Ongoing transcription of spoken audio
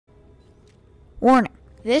Warning,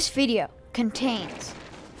 this video contains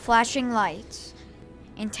flashing lights,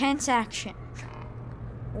 intense action.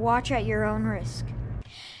 Watch at your own risk.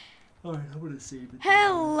 Alright, I'm gonna save it.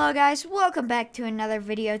 Hello guys, welcome back to another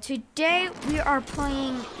video. Today we are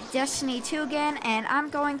playing Destiny 2 again, and I'm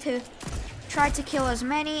going to try to kill as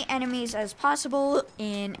many enemies as possible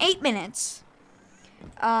in 8 minutes.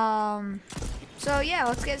 So yeah,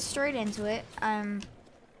 let's get straight into it.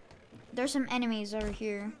 There's some enemies over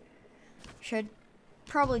here. Should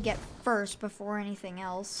probably get first before anything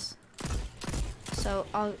else. So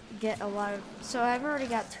I'll get a lot of, so I've already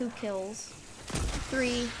got 2 kills.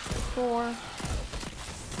 3, 4,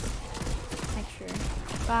 make sure,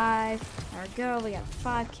 5, there we go, we got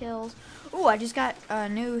 5 kills. Ooh, I just got a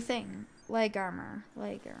new thing, leg armor,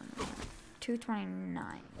 229,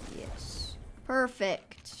 yes,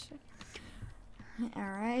 perfect.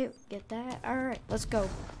 Alright, get that, alright, let's go.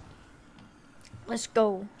 Let's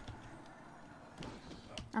go.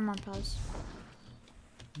 I'm on pause.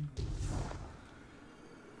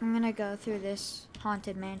 I'm gonna go through this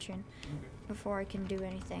haunted mansion before I can do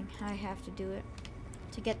anything. I have to do it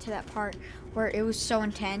to get to that part where it was so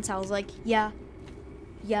intense. I was like, yeah,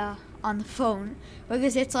 on the phone,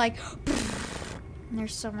 because it's like, and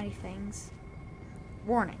there's so many things.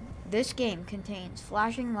 Warning, this game contains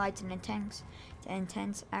flashing lights and intense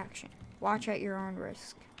action. Watch at your own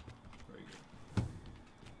risk.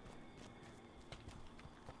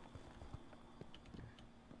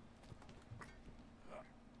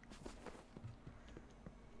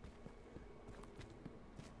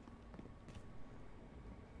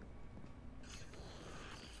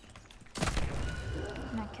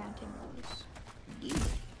 Not counting those.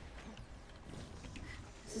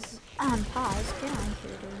 This is on pause. Get on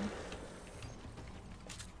here, dude.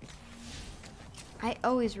 I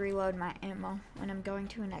always reload my ammo when I'm going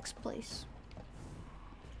to a next place.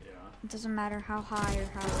 Yeah. It doesn't matter how high or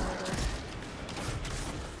how low it is.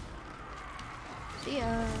 See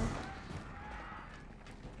ya.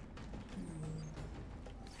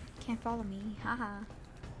 Can't follow me. Haha.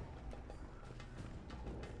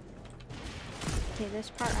 Okay, this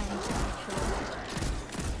part I need to make sure.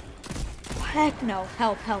 Heck no.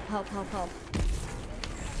 Help, help, help, help, help.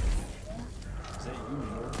 Is that you,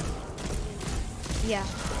 Mo? Yeah.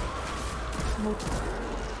 Move.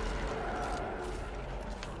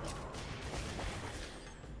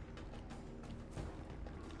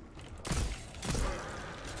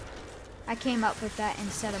 I came up with that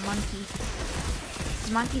instead of monkey.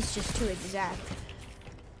 'Cause monkey's just too exact.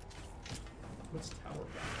 What's tower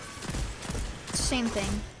back? Same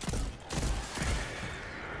thing.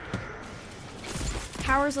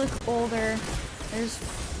 Towers look older. There's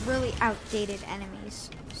really outdated enemies,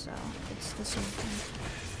 so it's the same thing.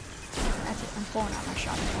 That's it. I'm pulling out my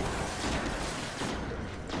shotgun.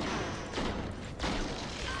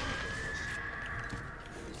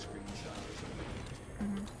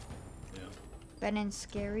 Yeah. Been in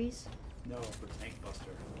scaries? No, for Tank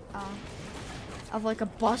Buster. Of like a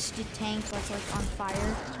busted tank that's like on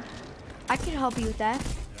fire. I could help you with that.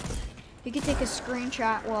 Yeah. You could take a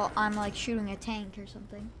screenshot while I'm like shooting a tank or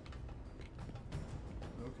something.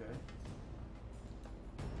 Okay.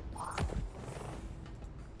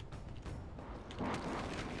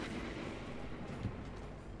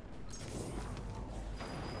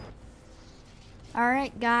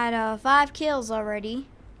 Alright, got 5 kills already.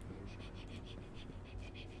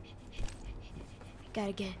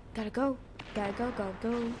 Gotta go, gotta go, gotta go.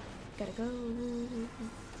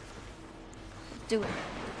 Do it.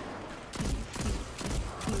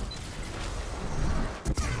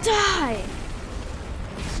 Die!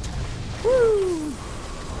 Woo!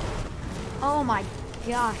 Oh my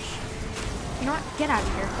gosh. You know what? Get out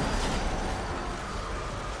of here.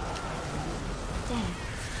 Dang.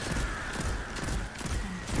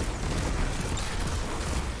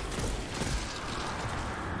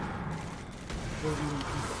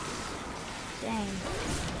 Dang.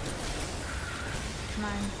 Come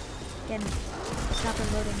on. Get him. Stop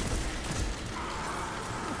reloading.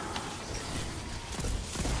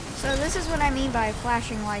 So this is what I mean by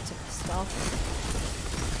flashing lights and stuff.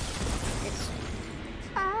 It's...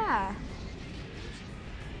 Ah!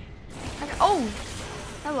 Okay. Oh!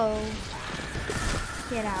 Hello.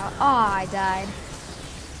 Get out. Oh, I died.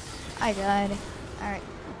 I died. Alright.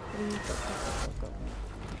 Go.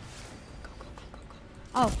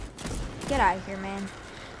 Oh. Get out of here, man.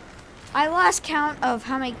 I lost count of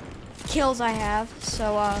how many kills I have,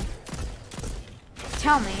 so,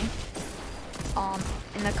 tell me,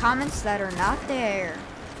 in the comments that are not there.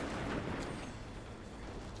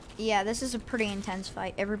 Yeah, this is a pretty intense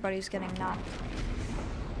fight. Everybody's getting knocked.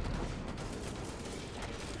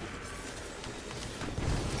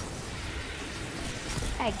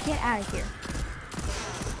 Hey, get out of here.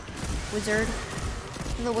 Wizard.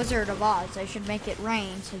 You're the Wizard of Oz. I should make it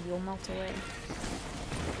rain so you'll melt away.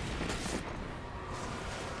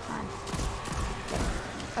 Come on.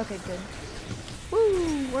 Okay, good.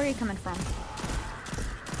 Woo! Where are you coming from?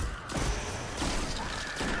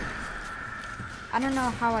 I don't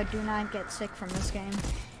know how I do not get sick from this game.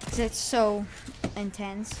 Because it's so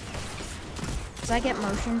intense. Because I get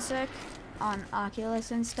motion sick on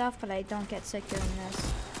Oculus and stuff, but I don't get sick during this.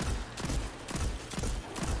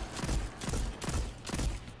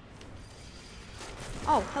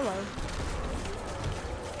 Oh, hello.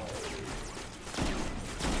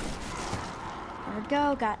 There we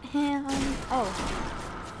go, got him. Oh.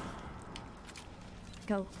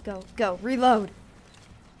 Go, go, go, reload.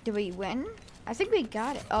 Did we win? I think we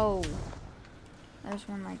got it. Oh. There's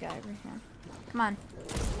one my guy right here. Come on.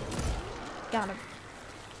 Got him.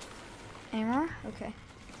 Any more? Okay.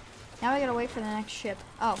 Now we gotta wait for the next ship.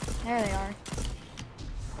 Oh, there they are.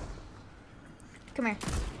 Come here.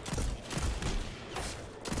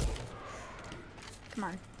 Come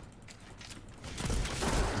on.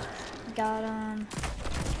 Got him.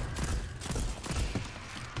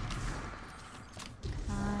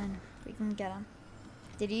 Come on. We can get him.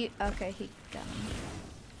 Did he? Okay, he got him.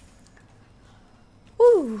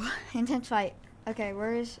 Woo! Intense fight. Okay,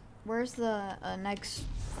 where's the next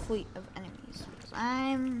fleet of enemies? 'Cause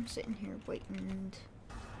I'm sitting here waiting.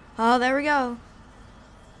 Oh, there we go.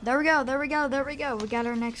 There we go. There we go. There we go. We got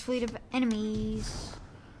our next fleet of enemies.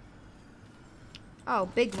 Oh,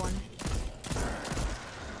 big one.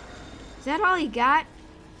 Is that all you got?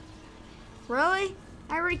 Really?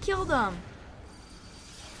 I already killed him.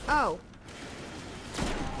 Oh.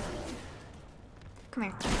 Come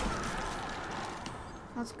here.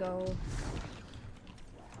 Let's go.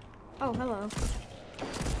 Oh, hello.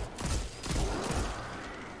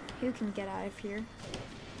 You can get out of here.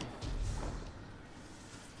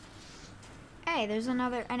 Hey, there's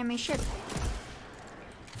another enemy ship.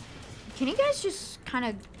 Can you guys just kind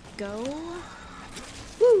of go?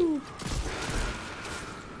 Woo!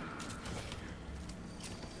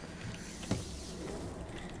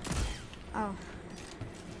 Oh.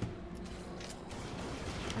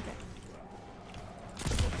 Okay.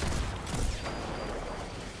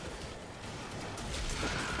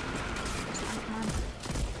 Come on.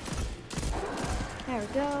 There we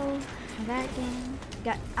go. That game.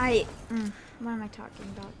 What am I talking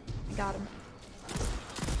about? I got him.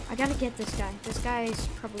 I gotta get this guy. This guy is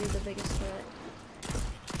probably the biggest threat.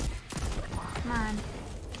 Come on.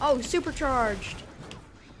 Oh, supercharged.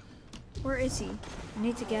 Where is he? I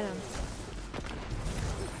need to get him.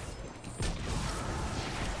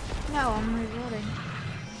 No, I'm reloading.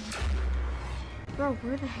 Bro,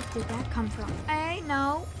 where the heck did that come from? Hey,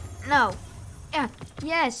 no. No. Yeah.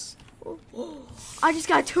 Yes. I just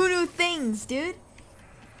got 2 new things, dude.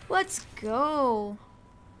 Let's go.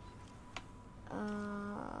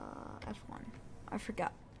 F1. I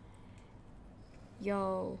forgot.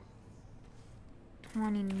 Yo.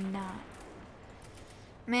 29.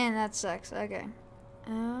 Man, that sucks. Okay.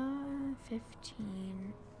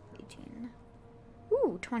 15, 18.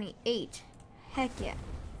 Ooh, 28. Heck yeah.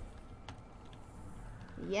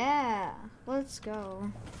 Yeah. Let's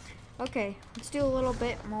go. Okay, let's do a little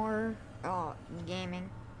bit more gaming.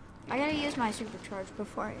 I gotta use my supercharge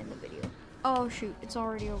before I end the video. Oh shoot, it's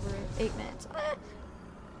already over 8 minutes.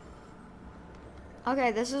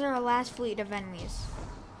 Okay, this is our last fleet of enemies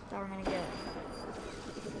that we're gonna get.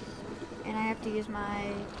 And I have to use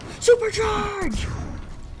my supercharge!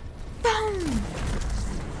 Boom!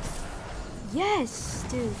 Yes,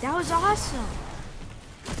 dude, that was awesome.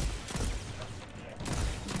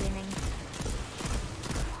 Gaming.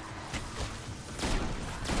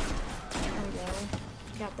 There we go.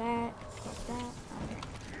 Got that. Got that. Okay.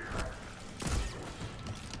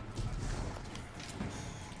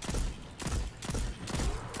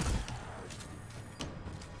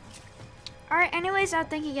 Alright, anyways, I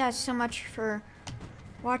thank you guys so much for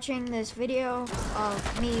watching this video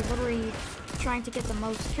of me literally trying to get the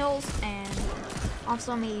most kills and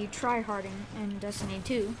also me tryharding in Destiny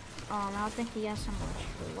 2. I'll thank you guys so much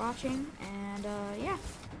for watching and yeah,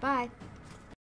 bye.